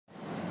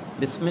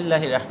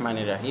বিসমিল্লাহির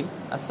রহমানির রহিম।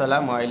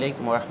 আসসালামু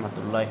আলাইকুম ওয়া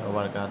রাহমাতুল্লাহি ওয়া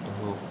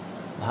বারাকাতুহু।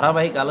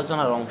 ধারাবাহিক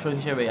আলোচনার অংশ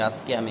হিসেবে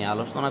আজকে আমি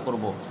আলোচনা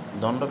করব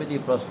দণ্ডবিধি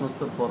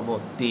প্রশ্নোত্তর পর্ব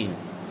 3।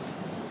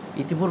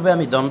 ইতিপূর্বে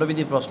আমি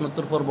দণ্ডবিধি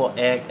প্রশ্নোত্তর পর্ব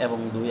 1 এবং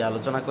 2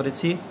 আলোচনা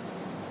করেছি।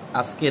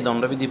 আজকে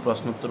দণ্ডবিধি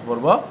প্রশ্নোত্তর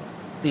পর্ব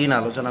 3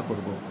 আলোচনা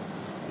করব।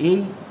 এই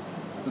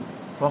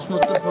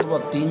প্রশ্নোত্তর পর্ব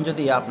 3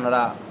 যদি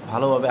আপনারা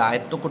ভালোভাবে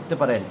আয়ত্ত করতে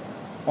পারেন,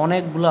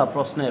 অনেকগুলা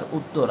প্রশ্নের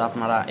উত্তর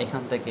আপনারা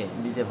এখান থেকে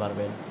দিতে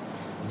পারবেন।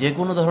 যে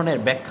কোনো ধরনের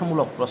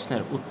ব্যাখ্যামূলক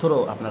প্রশ্নের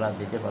উত্তরও আপনারা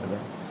দিতে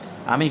পারবেন।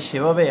 আমি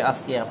সেভাবে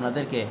আজকে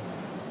আপনাদেরকে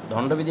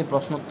দণ্ডবিধি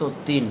প্রশ্নোত্তর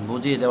 3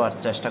 বুঝিয়ে দেওয়ার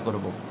চেষ্টা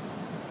করব।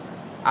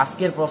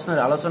 আজকের প্রশ্নের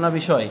আলোচনা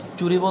বিষয়,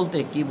 চুরি বলতে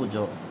কি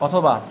বুঝো,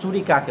 অথবা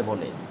চুরি কাকে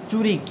বলে,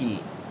 চুরি কি।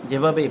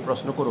 যেভাবেই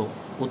প্রশ্ন করুক,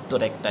 উত্তর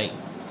একটাই।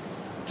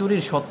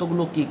 চুরির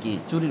সত্যগুলো কি কি,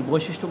 চুরির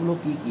বৈশিষ্ট্যগুলো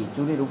কি কি,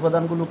 চুরির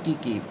উপাদানগুলো কি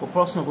কি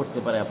প্রশ্ন করতে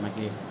পারে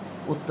আপনাকে,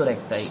 উত্তর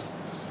একটাই।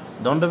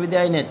 দণ্ডবিধি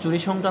আইনে চুরি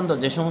সংক্রান্ত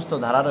যে সমস্ত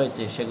ধারা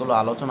রয়েছে সেগুলো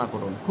আলোচনা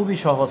করুন। খুবই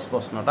সহজ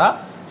প্রশ্নটা,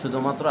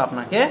 শুধুমাত্র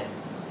আপনাকে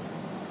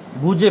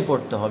বুঝে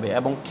পড়তে হবে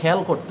এবং খেয়াল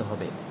করতে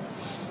হবে।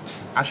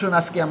 আসুন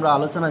আজকে আমরা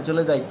আলোচনায়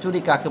চলে যাই। চুরি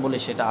কাকে বলে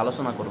সেটা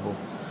আলোচনা করব।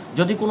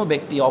 যদি কোনো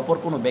ব্যক্তি অপর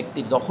কোনো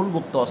ব্যক্তির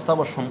দখলভুক্ত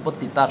অস্থাবর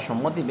সম্পত্তি তার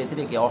সম্মতি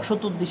ব্যতিরেকে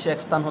অসৎ উদ্দেশ্যে এক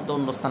স্থান হতে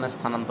অন্য স্থানে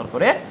স্থানান্তর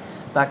করে,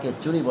 তাকে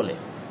চুরি বলে।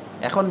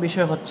 এখন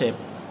বিষয় হচ্ছে,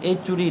 এই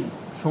চুরির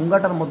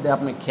সংজ্ঞাটার মধ্যে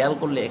আপনি খেয়াল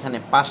করলে এখানে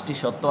 5টি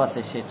সত্য আছে।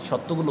 সেই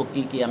সত্যগুলো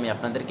কি কি আমি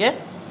আপনাদেরকে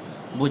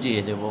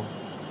বুঝিয়ে দেব।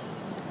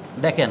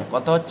 দেখেন,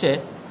 কথা হচ্ছে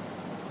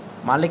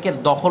মালিকের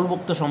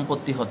দখলভুক্ত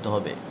সম্পত্তি হতে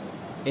হবে,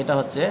 এটা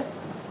হচ্ছে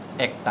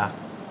একটা।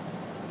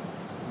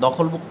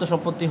 দখলভুক্ত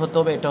সম্পত্তি হতে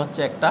হবে, এটা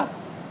হচ্ছে একটা।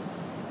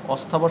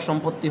 অস্থাবর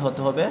সম্পত্তি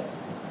হতে হবে,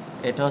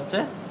 এটা হচ্ছে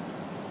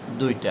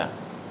 2টা।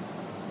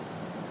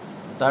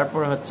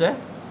 তারপরে হচ্ছে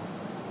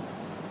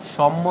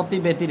সম্মতি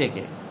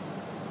ব্যতিরেকে,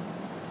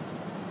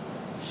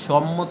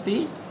 সম্মতি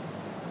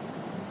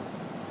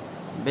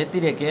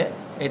ব্যতিরেকে,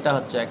 এটা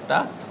হচ্ছে একটা।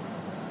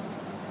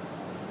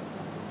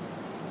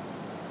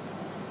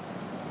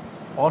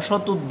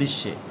 অসৎ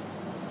উদ্দেশ্যে,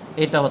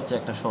 এটা হচ্ছে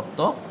একটা শর্ত।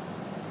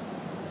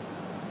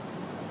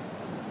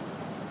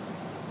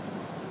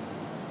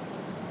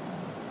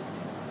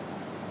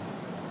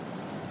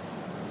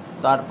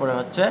 তারপরে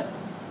হচ্ছে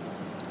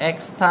এক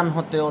স্থান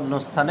হতে অন্য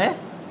স্থানে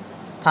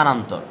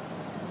স্থানান্তর।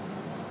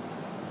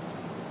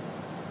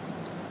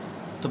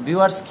 তো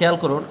ভিউয়ার্স, খেয়াল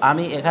করুন,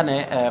 আমি এখানে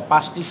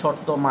 5টি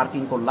শর্ত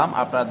মার্কিং করলাম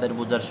আপনাদের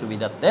বোঝার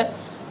সুবিধার্থে।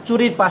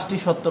 চুরির 5টি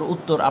শর্তের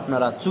উত্তর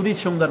আপনারা চুরির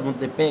সংজ্ঞার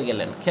মধ্যে পেয়ে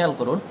গেলেন। খেয়াল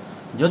করুন,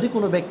 যদি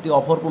কোনো ব্যক্তি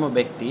অপর কোনো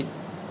ব্যক্তির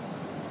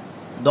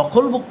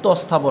দখলভুক্ত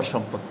অস্থাবর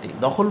সম্পত্তি,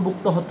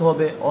 দখলভুক্ত হতে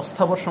হবে,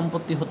 অস্থাবর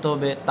সম্পত্তি হতে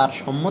হবে, তার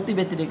সম্মতি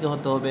ব্যতিরেকে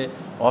হতে হবে,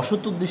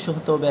 অসৎ উদ্দেশ্য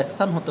হতে হবে, এক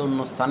স্থান হতে অন্য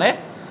স্থানে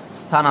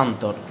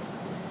স্থানান্তর।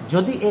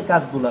 যদি এই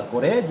কাজগুলা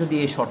করে, যদি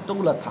এই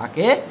শর্তগুলা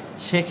থাকে,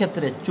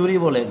 সেক্ষেত্রে চুরি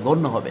বলে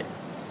গণ্য হবে।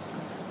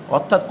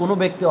 অর্থাৎ কোনো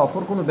ব্যক্তি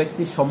অপর কোনো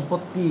ব্যক্তির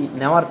সম্পত্তি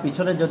নেওয়ার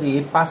পিছনে যদি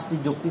এই 5টি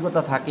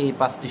যৌক্তিকতা থাকে, এই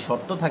 5টি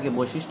শর্ত থাকে,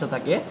 বৈশিষ্ট্য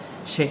থাকে,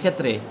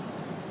 সেক্ষেত্রে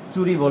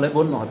চুরি বলে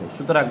গণ্য হবে।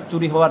 সুতরাং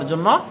চুরি হওয়ার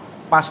জন্য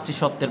 5টি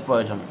শর্তের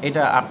প্রয়োজন।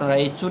 এটা আপনারা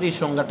এই চুরির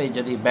সংজ্ঞাটাই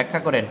যদি ব্যাখ্যা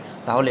করেন,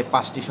 তাহলে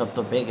 5টি শর্ত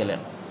পেয়ে গেলেন।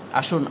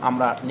 আসুন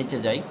আমরা নিচে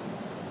যাই।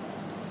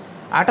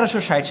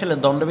 1860 সালে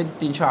দণ্ডবিধি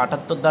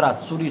 378 দ্বারা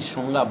চুরির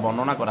সংজ্ঞা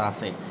বর্ণনা করা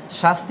আছে।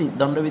 শাস্তি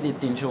দণ্ডবিধি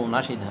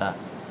 379 ধারা।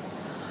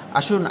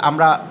 আসুন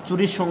আমরা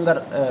চুরির সংজ্ঞার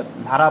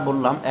ধারা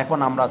বললাম, এখন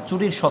আমরা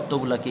চুরির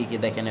সত্যগুলো কী কী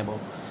দেখে নেব।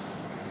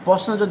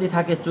 প্রশ্ন যদি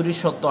থাকে চুরির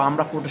সত্য,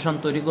 আমরা কোটেশন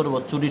তৈরি করব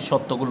চুরির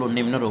সত্যগুলো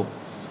নিম্নরূপ।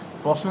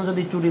 প্রশ্ন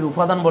যদি চুরির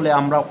উপাদান বলে,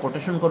 আমরা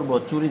কোটেশন করব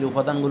চুরির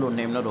উপাদানগুলো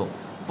নিম্নরূপ।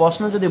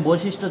 প্রশ্ন যদি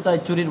বৈশিষ্ট্য চাই,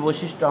 চুরির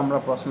বৈশিষ্ট্য, আমরা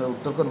প্রশ্নের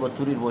উত্তর করব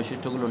চুরির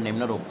বৈশিষ্ট্যগুলো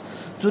নিম্নরূপ।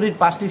 চুরির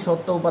 5টি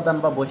সত্য উপাদান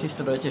বা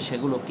বৈশিষ্ট্য রয়েছে,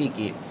 সেগুলো কি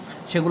কি,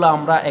 সেগুলো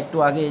আমরা একটু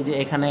আগে যে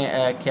এখানে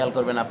খেয়াল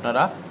করবেন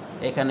আপনারা,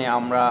 এখানে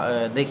আমরা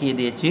দেখিয়ে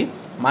দিয়েছি।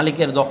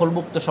 মালিকের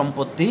দখলভুক্ত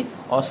সম্পত্তি,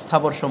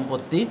 অস্থাবর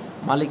সম্পত্তি,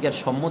 মালিকের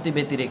সম্মতি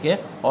ব্যতিরেকে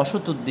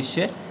অসৎ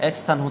উদ্দেশ্যে এক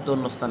স্থান হতে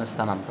অন্য স্থানে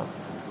স্থানান্তর।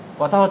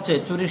 কথা হচ্ছে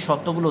চুরির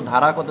সত্যগুলো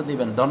ধারা কত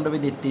দিবেন,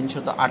 দণ্ডবিধির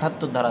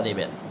 378 ধারা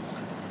দিবেন।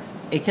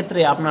 এক্ষেত্রে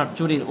আপনার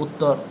চুরির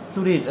উত্তর,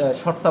 চুরির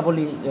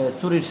শর্তাবলী,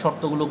 চুরির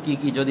শর্তগুলো কি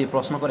কি যদি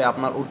প্রশ্ন করে,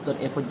 আপনার উত্তর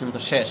এ পর্যন্ত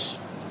শেষ।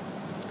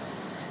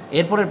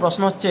 এরপরের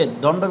প্রশ্ন হচ্ছে,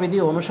 দণ্ডবিধি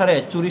অনুসারে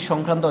চুরি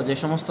সংক্রান্ত যে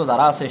সমস্ত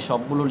ধারা আছে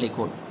সবগুলো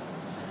লিখুন।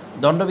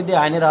 দণ্ডবিধি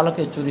আইনের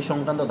আলোকে চুরি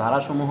সংক্রান্ত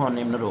ধারাসমূহ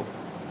নিম্নরূপ।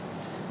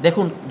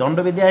 দেখুন,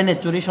 দণ্ডবিধি আইনে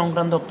চুরি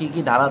সংক্রান্ত কি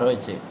কি ধারা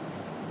রয়েছে।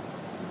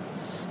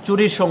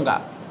 চুরির সংজ্ঞা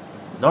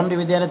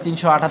দণ্ডবিধি আইনে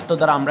 378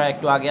 দ্বারা আমরা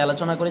একটু আগে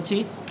আলোচনা করেছি।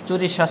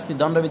 চুরির শাস্তি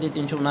দণ্ডবিধি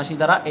 379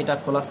 দ্বারা, এটা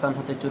খোলা স্থান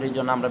হতে চুরির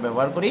জন্য আমরা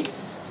ব্যবহার করি।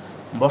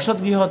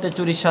 বসতগৃহ হতে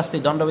চুরির শাস্তি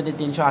দণ্ডবিধি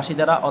 380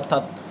 দ্বারা,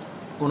 অর্থাৎ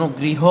কোনো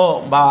গৃহ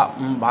বা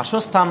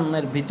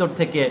বাসস্থানের ভিতর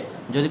থেকে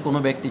যদি কোনো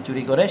ব্যক্তি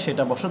চুরি করে,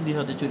 সেটা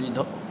বসতগৃহতে চুরি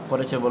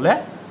করেছে বলে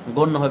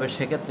গণ্য হবে।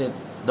 সেক্ষেত্রে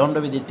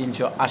দণ্ডবিধি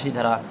 380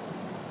 ধারা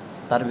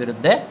তার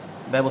বিরুদ্ধে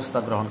ব্যবস্থা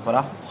গ্রহণ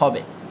করা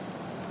হবে।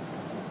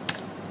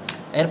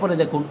 এরপরে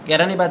দেখুন,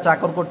 কেরানি বা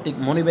চাকর কর্তৃক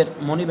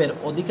মনিবের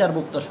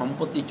অধিকারভুক্ত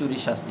সম্পত্তি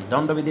চুরির শাস্তি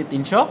দণ্ডবিধি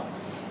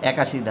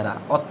 381 ধারা,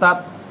 অর্থাৎ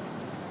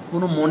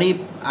কোনো মনিব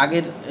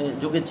আগের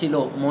যুগে ছিল,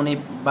 মনিব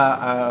বা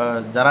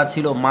যারা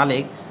ছিল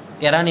মালিক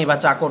কেরানি বা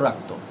চাকর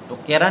রাখতো। তো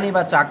কেরানি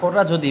বা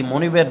চাকররা যদি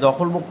মনিবের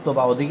দখলভুক্ত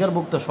বা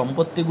অধিকারভুক্ত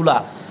সম্পত্তিগুলা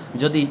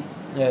যদি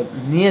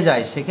নিয়ে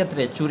যায়,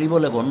 সেক্ষেত্রে চুরি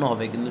বলে গণ্য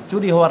হবে। কিন্তু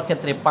চুরি হওয়ার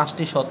ক্ষেত্রে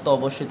 5টি শর্ত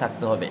অবশ্যই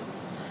থাকতে হবে।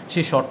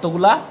 সেই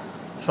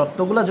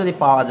শর্তগুলা যদি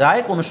পাওয়া যায়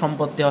কোনো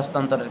সম্পত্তি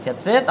হস্তান্তরের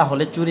ক্ষেত্রে,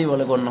 তাহলে চুরি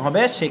বলে গণ্য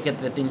হবে।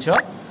 সেক্ষেত্রে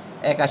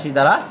 381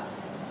 দ্বারা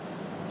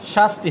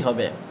শাস্তি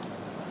হবে।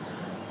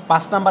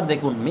 5 নাম্বার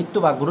দেখুন, মৃত্যু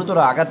বা গুরুতর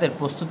আঘাতের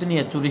প্রস্তুতি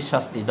নিয়ে চুরির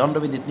শাস্তি,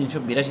 দণ্ডবিধি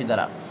 382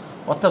 দ্বারা।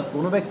 অর্থাৎ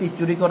কোনো ব্যক্তি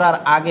চুরি করার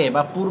আগে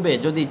বা পূর্বে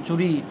যদি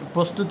চুরি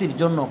প্রস্তুতির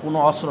জন্য কোনো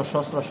অস্ত্র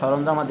শস্ত্র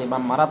সরঞ্জামাদি বা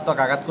মারাত্মক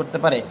আঘাত করতে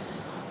পারে,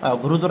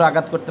 গুরুতর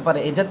আঘাত করতে পারে,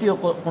 এ জাতীয়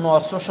কোনো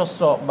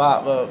অস্ত্রশস্ত্র বা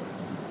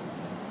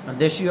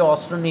দেশীয়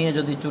অস্ত্র নিয়ে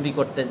যদি চুরি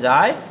করতে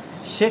যায়,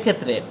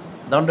 সেক্ষেত্রে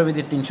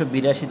দণ্ডবিধি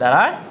 382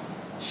 দ্বারা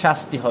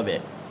শাস্তি হবে।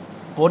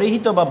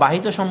 পরিহিত বা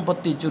বাহিত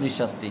সম্পত্তি চুরির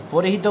শাস্তি।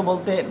 পরিহিত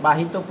বলতে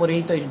বাহিত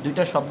পরিহিত এই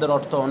দুইটা শব্দের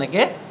অর্থ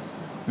অনেকে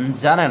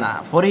জানে না।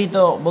 পরিহিত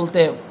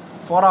বলতে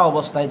পরা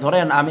অবস্থায়,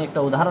 ধরেন আমি একটা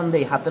উদাহরণ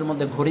দিই, হাতের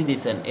মধ্যে ঘড়ি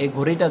দিয়েছেন, এই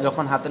ঘড়িটা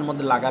যখন হাতের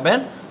মধ্যে লাগাবেন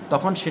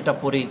তখন সেটা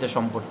পরিহিত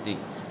সম্পত্তি,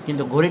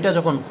 কিন্তু ঘড়িটা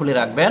যখন খুলে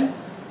রাখবেন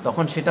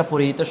তখন সেটা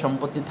পরিহিত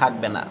সম্পত্তি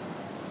থাকবে না।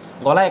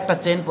 গলায় একটা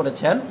চেন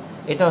পরেছেন,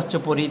 এটা হচ্ছে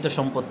পরিহিত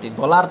সম্পত্তি।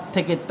 গলার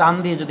থেকে টান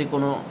দিয়ে যদি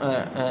কোনো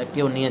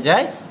কেউ নিয়ে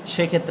যায়,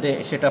 সেক্ষেত্রে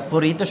সেটা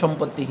পরিহিত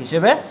সম্পত্তি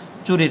হিসেবে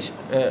চুরির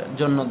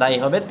জন্য দায়ী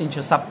হবে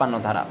 356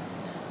 ধারা।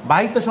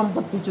 বাহিত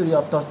সম্পত্তি চুরি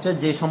অর্থ হচ্ছে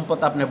যে সম্পদ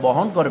আপনি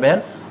বহন করবেন,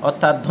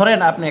 অর্থাৎ ধরেন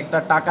আপনি একটা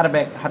টাকার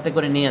ব্যাগ হাতে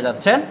করে নিয়ে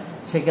যাচ্ছেন,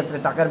 সেক্ষেত্রে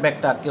টাকার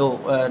ব্যাগটা কেউ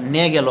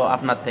নিয়ে গেল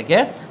আপনার থেকে,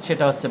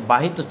 সেটা হচ্ছে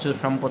বাহিত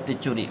সম্পত্তি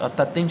চুরি।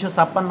 অর্থাৎ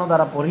 356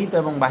 দ্বারা পরিহিত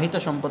এবং বাহিত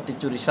সম্পত্তি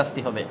চুরির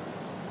শাস্তি হবে।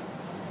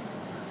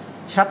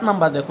 7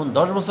 নাম্বার দেখুন,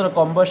 10 বছরের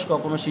কম বয়স্ক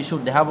কোনো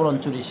শিশুর দেহাবরণ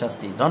চুরির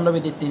শাস্তি,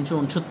 দণ্ডবিধি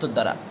 369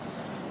 দ্বারা।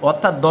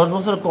 অর্থাৎ 10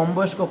 বছরের কম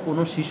বয়স্ক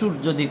কোনো শিশুর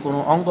যদি কোনো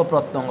অঙ্গ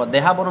প্রত্যঙ্গ,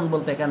 দেহাবরণ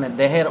বলতে এখানে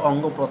দেহের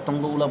অঙ্গ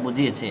প্রত্যঙ্গগুলো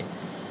বুঝিয়েছে,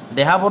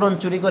 দেহাবরণ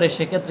চুরি করে,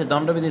 সেক্ষেত্রে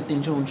দণ্ডবিধি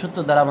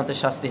 369 দ্বারা মতে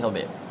শাস্তি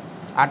হবে।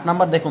 8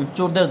 নাম্বার দেখুন,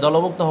 চোরদের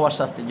দলভুক্ত হওয়ার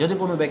শাস্তি। যদি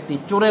কোনো ব্যক্তি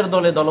চোরের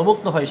দলে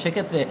দলভুক্ত হয়,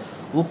 সেক্ষেত্রে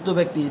উক্ত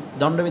ব্যক্তি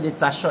দণ্ডবিধি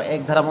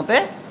 401 ধারা মতে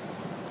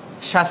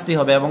শাস্তি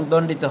হবে এবং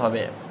দণ্ডিত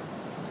হবে।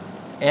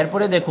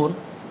 এরপরে দেখুন,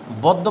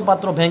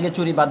 বদ্ধপাত্র ভেঙে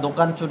চুরি বা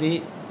দোকান চুরি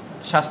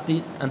শাস্তি,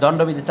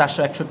 দণ্ডবিধি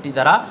 461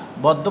 দ্বারা।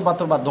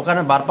 বদ্ধপাত্র বা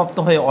দোকানের ভারপ্রাপ্ত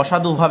হয়ে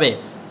অসাধুভাবে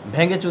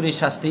ভেঙে চুরির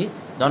শাস্তি,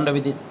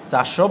 দণ্ডবিধি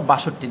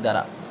 462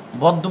 দ্বারা।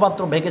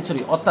 বদ্ধপাত্র ভেঙে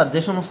চুরি অর্থাৎ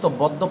যে সমস্ত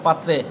বদ্ধ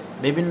পাত্রে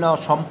বিভিন্ন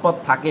সম্পদ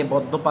থাকে,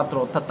 বদ্ধপাত্র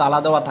অর্থাৎ তালা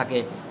দেওয়া থাকে,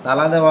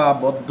 তালা দেওয়া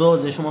বদ্ধ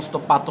যে সমস্ত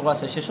পাত্র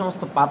আছে, সে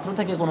সমস্ত পাত্র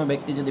থেকে কোনো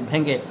ব্যক্তি যদি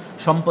ভেঙে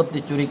সম্পত্তি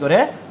চুরি করে,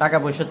 টাকা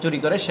পয়সা চুরি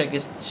করে,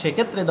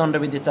 সেক্ষেত্রে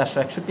দণ্ডবিধি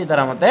 461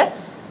 দ্বারা মতে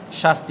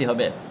শাস্তি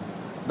হবে।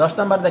 10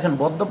 নাম্বার দেখেন,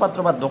 বদ্ধপাত্র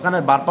বা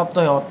দোকানের ভারপ্রাপ্ত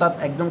হয়ে, অর্থাৎ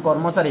একজন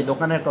কর্মচারী,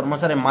 দোকানের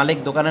কর্মচারী, মালিক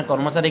দোকানের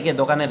কর্মচারীকে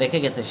দোকানে রেখে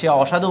গেছে, সে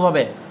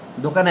অসাধুভাবে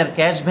দোকানের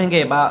ক্যাশ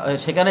ভেঙে বা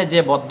সেখানে যে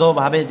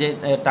বদ্ধভাবে যে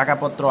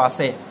টাকাপত্র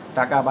আছে,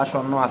 টাকা বা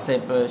স্বর্ণ আছে,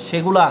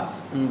 সেগুলা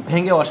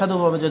ভেঙে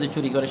অসাধুভাবে যদি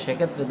চুরি করে,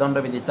 সেক্ষেত্রে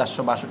দণ্ডবিধি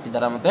 462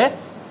 দ্বারা মতে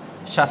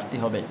শাস্তি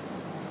হবে।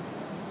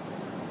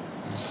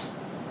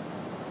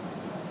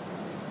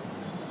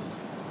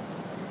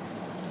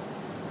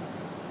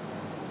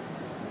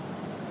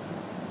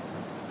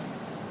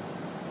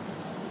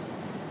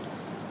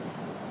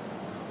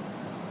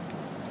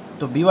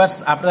 তো ভিউয়ার্স,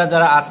 আপনারা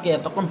যারা আজকে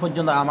এতক্ষণ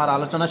পর্যন্ত আমার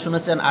আলোচনা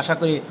শুনেছেন, আশা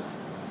করি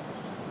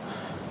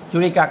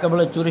চুরি কাকে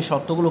বলে, চুরির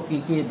শর্তগুলো কী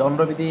কী,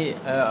 দণ্ডবিধি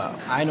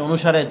আইন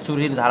অনুসারে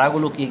চুরির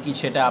ধারাগুলো কী কী,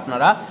 সেটা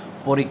আপনারা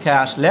পরীক্ষায়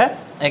আসলে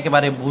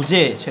একেবারে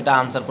বুঝে সেটা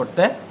আনসার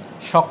করতে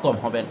সক্ষম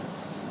হবেন।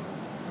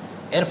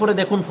 এরপরে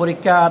দেখুন,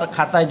 পরীক্ষার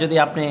খাতায় যদি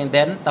আপনি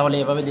দেন তাহলে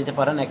এভাবে দিতে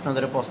পারেন। 1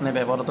 নজরে প্রশ্নে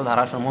ব্যবহৃত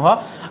ধারাসমূহ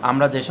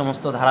আমরা যে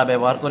সমস্ত ধারা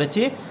ব্যবহার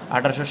করেছি: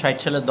 1860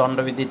 সালের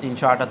দণ্ডবিধি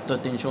 378,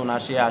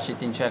 379, 80,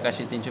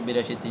 381,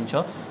 382,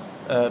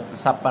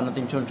 356,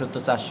 369,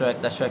 401,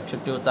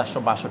 461 ও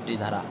 462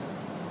 ধারা।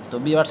 তো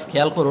ভিউয়ার্স,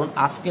 খেয়াল করুন,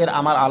 আজকের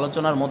আমার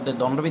আলোচনার মধ্যে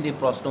দণ্ডবিধি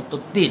প্রশ্ন উত্তর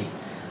 3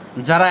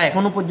 যারা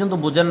এখনও পর্যন্ত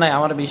বুঝেন নাই,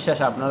 আমার বিশ্বাস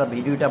আপনারা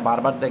ভিডিওটা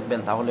বারবার দেখবেন,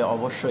 তাহলে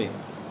অবশ্যই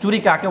চুরি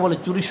কাকে বলে,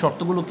 চুরির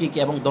শর্তগুলো কী কী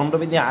এবং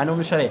দণ্ডবিধি আইন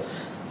অনুসারে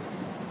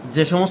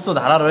যে সমস্ত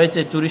ধারা রয়েছে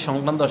চুরি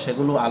সংক্রান্ত,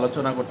 সেগুলো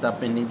আলোচনা করতে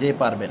আপনি নিজেই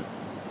পারবেন।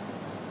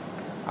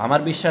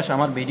 আমার বিশ্বাস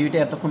আমার ভিডিওটা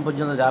এতক্ষণ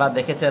পর্যন্ত যারা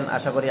দেখেছেন,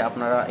 আশা করি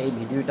আপনারা এই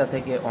ভিডিওটা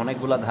থেকে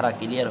অনেকগুলো ধারা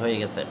ক্লিয়ার হয়ে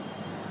গেছে।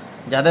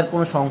 যাদের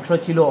কোনো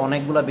সংশয় ছিল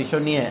অনেকগুলো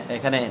বিষয় নিয়ে,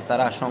 এখানে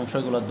তারা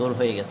সংশয়গুলো দূর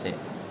হয়ে গেছে।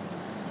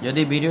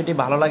 যদি ভিডিওটি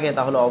ভালো লাগে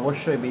তাহলে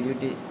অবশ্যই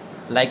ভিডিওটি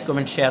লাইক,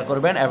 কমেন্ট, শেয়ার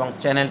করবেন এবং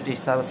চ্যানেলটি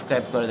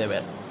সাবস্ক্রাইব করে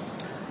দেবেন।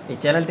 এই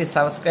চ্যানেলটি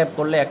সাবস্ক্রাইব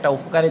করলে একটা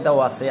উপকারিতাও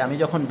আছে, আমি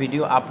যখন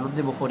ভিডিও আপলোড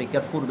দেব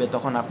পরীক্ষার পূর্বে,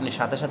 তখন আপনি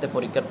সাথে সাথে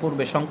পরীক্ষার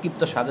পূর্বে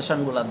সংক্ষিপ্ত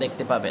সাজেশনগুলো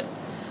দেখতে পাবেন।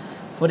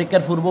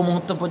 পরীক্ষার পূর্ব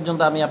মুহূর্ত পর্যন্ত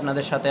আমি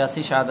আপনাদের সাথে আছি,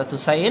 শাহাদাত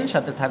হুসাইন,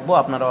 সাথে থাকবো।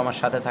 আপনারাও আমার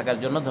সাথে থাকার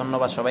জন্য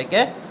ধন্যবাদ সবাইকে।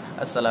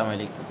 আসসালামু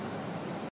আলাইকুম।